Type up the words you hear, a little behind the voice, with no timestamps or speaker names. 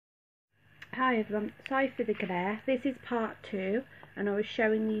Hi everyone, sorry for the glare. This is part 2 and I was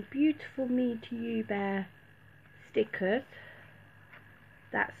showing these beautiful Me to You Bear stickers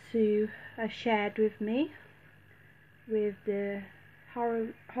that Sue has shared with me with the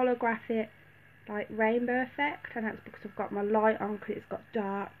holographic like rainbow effect, and that's because I've got my light on because it's got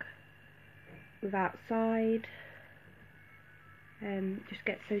dark with outside. Just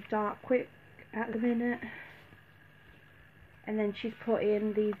gets so dark quick at the minute. And then she's put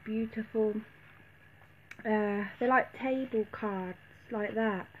in these beautiful, they're like table cards like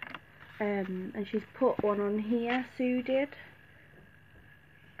that, and she's put one on here, Sue did,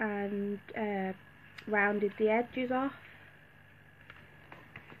 and rounded the edges off.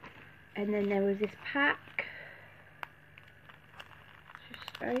 And then there was this pack,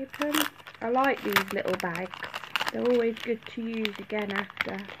 just open. I like these little bags, they're always good to use again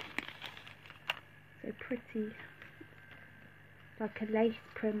after. So pretty. Like a lace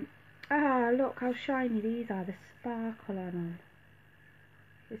print. Ah, look how shiny these are, the sparkle on them.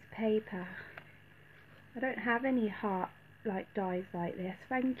 This paper. I don't have any heart like dies like this,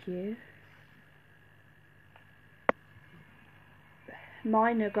 thank you.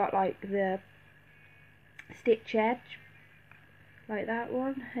 Mine have got like the stitch edge, like that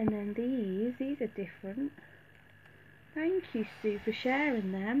one, and then these are different. Thank you, Sue, for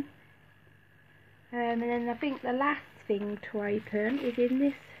sharing them. And then I think the last thing to open is in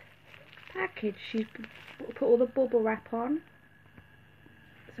this package. She's put all the bubble wrap on.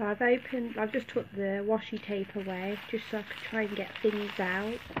 So I've just took the washi tape away just so I could try and get things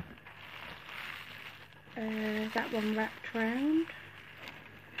out. That one wrapped round.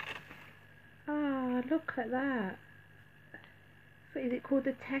 Ah, look at that. What is it called?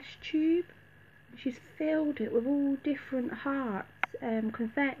 The test tube? She's filled it with all different hearts,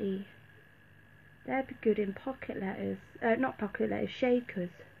 confetti. They'd be good in pocket letters. Not pocket letters, shakers.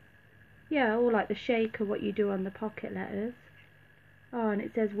 Yeah, or like the shaker, what you do on the pocket letters. Oh, and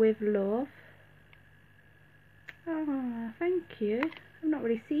it says with love. Oh, thank you. I've not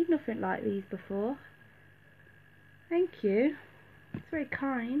really seen nothing like these before. Thank you. It's very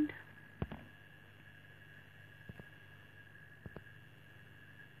kind.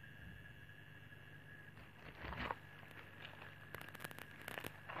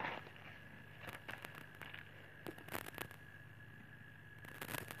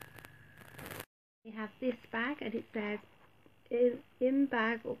 We have this bag and it says in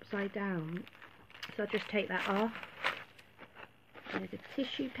bag upside down, so I'll just take that off. There's a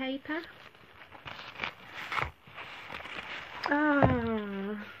tissue paper.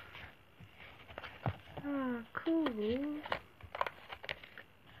 Ah, cool.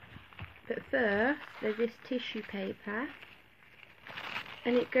 But first there's this tissue paper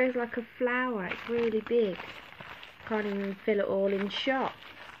and it goes like a flower. It's really big, can't even fill it all in shop.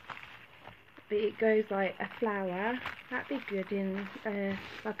 But it goes like a flower. That'd be good in,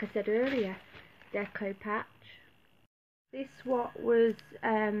 like I said earlier, deco patch. This what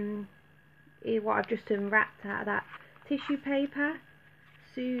I've just unwrapped out of that tissue paper.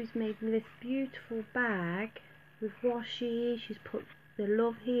 Sue's made me this beautiful bag with washi. She's put the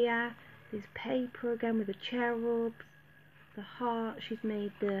love here. This paper again with the cherubs, the heart. She's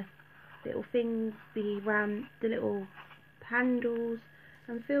made the little things, the little handles,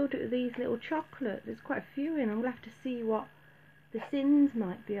 and filled it with these little chocolates. There's quite a few in. I'm going to have to see what the sins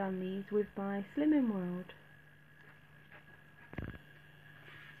might be on these with my Slimming World.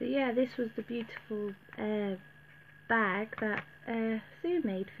 So yeah, this was the beautiful bag that Sue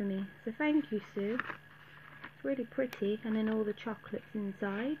made for me. So thank you, Sue. It's really pretty, and then all the chocolates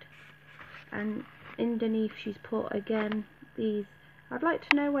inside. And underneath she's put again these. I'd like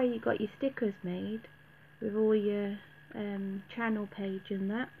to know where you got your stickers made with all your channel page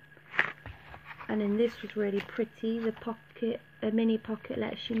and that. And then this was really pretty, the mini pocket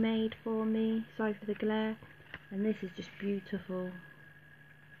letter she made for me, sorry for the glare. And this is just beautiful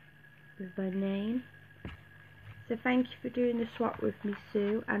with my name. So thank you for doing the swap with me,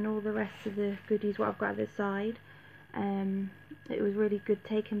 Sue, and all the rest of the goodies what I've got at the side. It was really good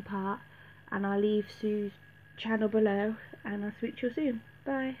taking part, and I'll leave Sue's channel below, and I'll speak to you soon.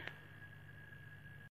 Bye.